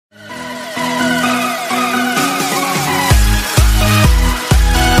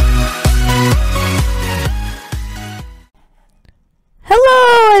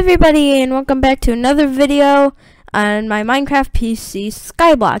everybody, and welcome back to another video on my Minecraft PC,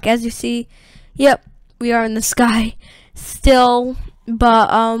 Skyblock. As you see, yep, we are in the sky still, but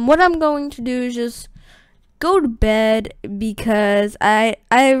what I'm going to do is just go to bed because I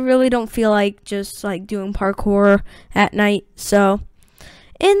really don't feel like just like doing parkour at night. So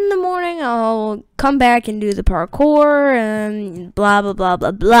in the morning I'll come back and do the parkour and blah blah blah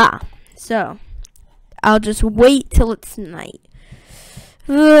blah blah. So I'll just wait till it's night.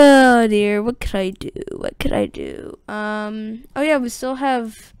 Oh dear, what could I do? What could I do? Oh yeah, we still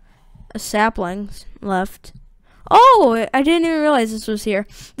have saplings left. Oh, I didn't even realize this was here.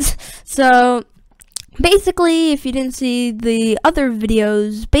 So basically, if you didn't see the other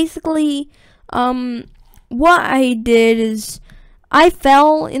videos, basically what I did is I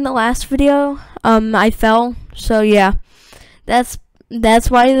fell in the last video. I fell. So yeah. That's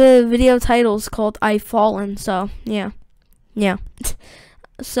why the video title is called I've Fallen. So yeah. Yeah.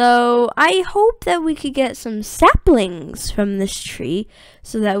 So I hope that we could get some saplings from this tree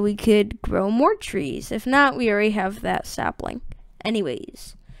so that we could grow more trees. If not, we already have that sapling.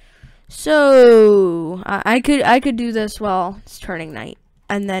 Anyways, so I could do this while it's turning night,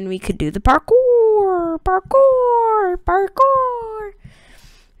 and then we could do the parkour.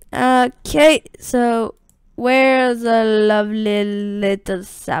 Okay, so where's a lovely little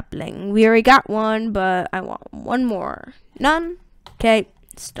sapling? We already got one, but I want one more. None? Okay.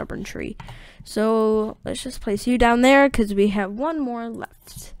 Stubborn tree. So let's just place you down there because we have one more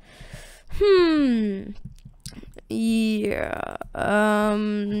left. Yeah.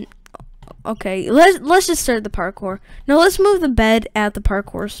 Okay. Let's just start the parkour. No, let's move the bed at the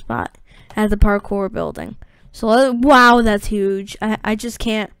parkour spot, at the parkour building. So wow, that's huge. I just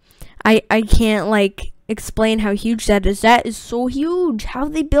can't. I can't like explain how huge that is. That is so huge. How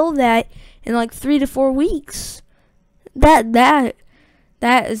did they build that in like 3 to 4 weeks?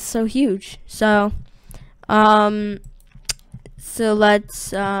 That is so huge. So, so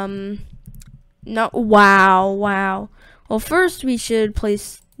let's, no, wow. Well, first we should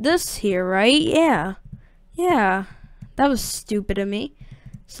place this here, right? Yeah. That was stupid of me.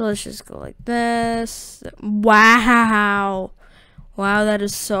 So let's just go like this. Wow, that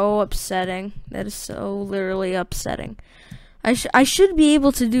is so upsetting. That is so literally upsetting. I should be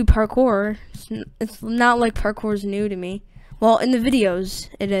able to do parkour. It's not like parkour is new to me. Well, in the videos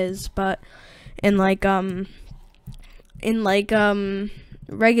it is, but in like regular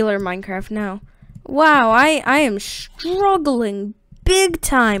Minecraft now. Wow, I am struggling big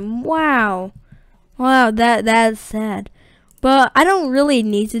time. Wow, that's sad. But I don't really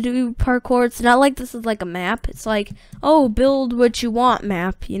need to do parkour. It's not like this is like a map. It's like, oh, build what you want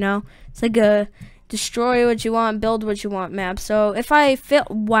map, you know? It's like a destroy what you want, build what you want map. So if I fail,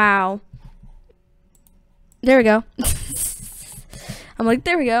 wow. There we go. I'm like,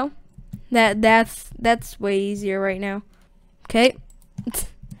 there we go. That's way easier right now. Okay.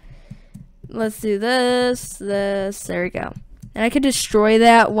 Let's do this. There we go. And I could destroy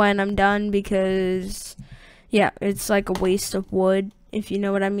that when I'm done because, yeah, it's like a waste of wood, if you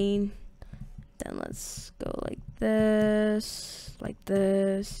know what I mean. Then let's go like this, like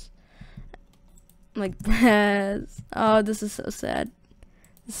this, like that. Oh, this is so sad.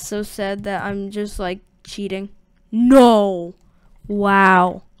 This is so sad that I'm just like cheating. No.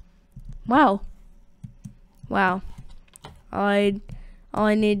 Wow. All I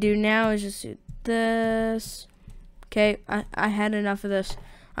need to do now is just do this. Okay, I had enough of this.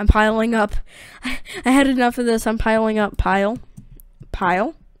 I'm piling up. I had enough of this. I'm piling up. Pile.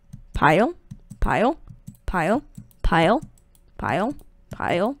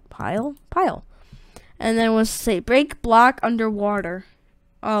 And then we'll say break block underwater.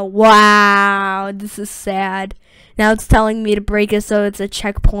 Oh, wow. This is sad. Now it's telling me to break it, so it's a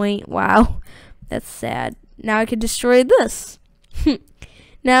checkpoint. Wow. That's sad. Now I can destroy this.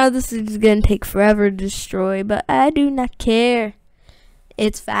 Now this is going to take forever to destroy, but I do not care.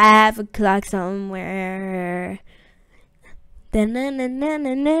 It's 5 o'clock somewhere. I'm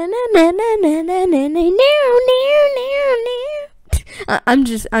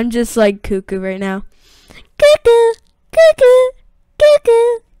just like cuckoo right now. Cuckoo.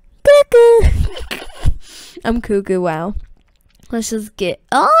 I'm cuckoo, wow. Let's just get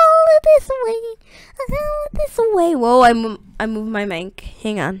all of this away. Whoa, I moved my mic.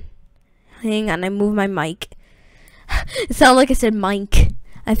 Hang on, I moved my mic. It sounded like I said mic.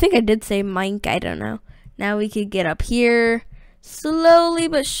 I think I did say mic, I don't know. Now we could get up here, slowly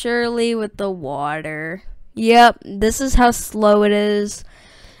but surely with the water. Yep, this is how slow it is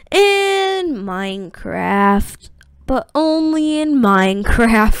in Minecraft. But only in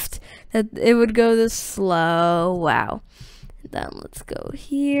Minecraft that it would go this slow. Wow. Then let's go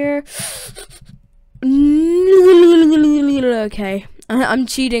here. Okay, I'm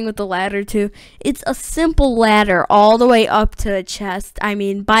cheating with the ladder too. It's a simple ladder all the way up to a chest. I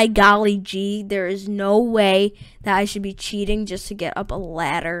mean, by golly gee, there is no way that I should be cheating just to get up a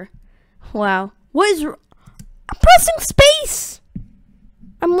ladder. Wow. I'm pressing space!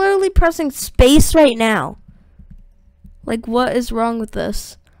 I'm literally pressing space right now. Like, what is wrong with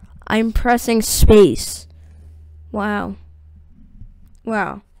this? I'm pressing space. Wow.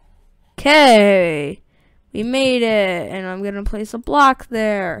 Wow. Okay. We made it. And I'm gonna place a block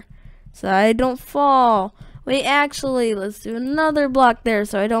there so I don't fall. Wait, actually, let's do another block there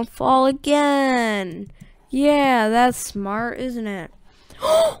so I don't fall again. Yeah, that's smart, isn't it?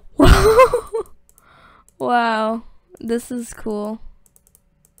 Wow. This is cool.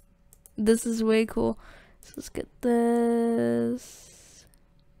 This is way cool. So let's get this.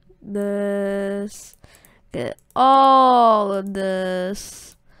 This. Get all of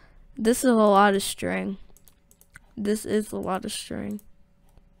this. This is a lot of string. This is a lot of string.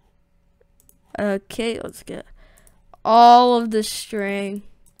 Okay, let's get all of the string.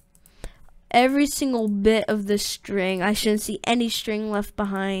 Every single bit of the string. I shouldn't see any string left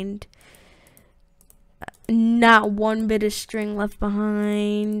behind. Not one bit of string left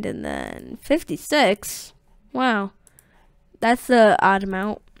behind. And then 56. Wow. That's the odd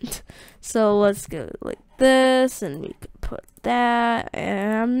amount. So let's go like this, and we could put that,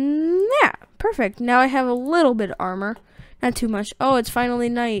 and yeah, perfect. Now I have a little bit of armor, not too much. Oh, it's finally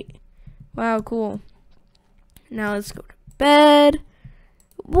night. Wow, cool. Now let's go to bed.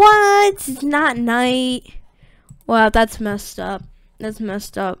 What? It's not night. Wow, that's messed up. That's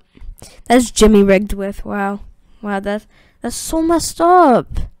messed up. That's Jimmy rigged with. Wow. Wow, that's so messed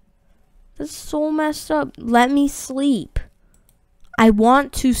up. That's so messed up. Let me sleep. I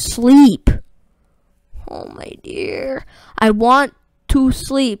want to sleep. Oh my dear. I want to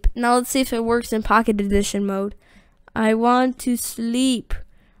sleep. Now let's see if it works in Pocket Edition mode. I want to sleep.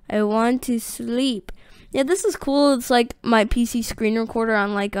 I want to sleep. Yeah, this is cool. It's like my PC screen recorder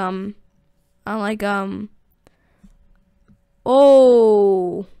on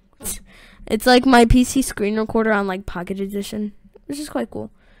oh. It's like my PC screen recorder on like Pocket Edition, which is quite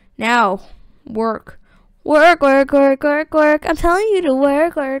cool. Now, work. Work, work, work, work, work. I'm telling you to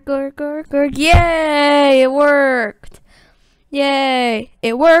work, work, work, work, work. Yay, it worked. Yay,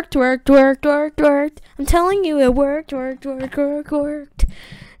 it worked, worked, worked, worked, worked. I'm telling you it worked, worked, worked, worked, worked.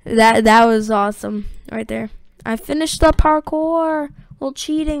 That was awesome right there. I finished the parkour. Well,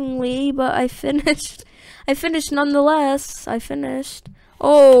 cheatingly, but I finished. I finished nonetheless. I finished.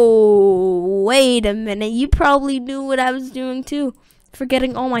 Oh, wait a minute. You probably knew what I was doing too.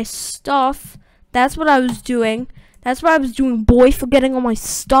 Forgetting all my stuff. That's what I was doing. That's what I was doing, boy, forgetting all my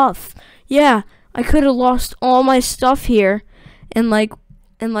stuff. Yeah, I could have lost all my stuff here and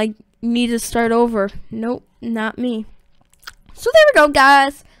need to start over. Nope, not me. So there we go,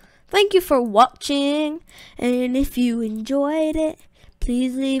 guys. Thank you for watching. And if you enjoyed it,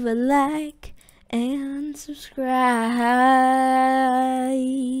 please leave a like and subscribe.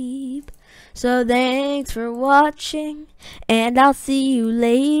 So thanks for watching, and I'll see you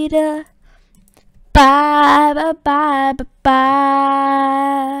later. Bye, bye, bye, bye,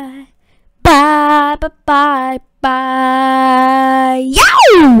 bye. Bye, bye, bye, bye.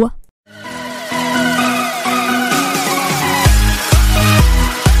 Yow!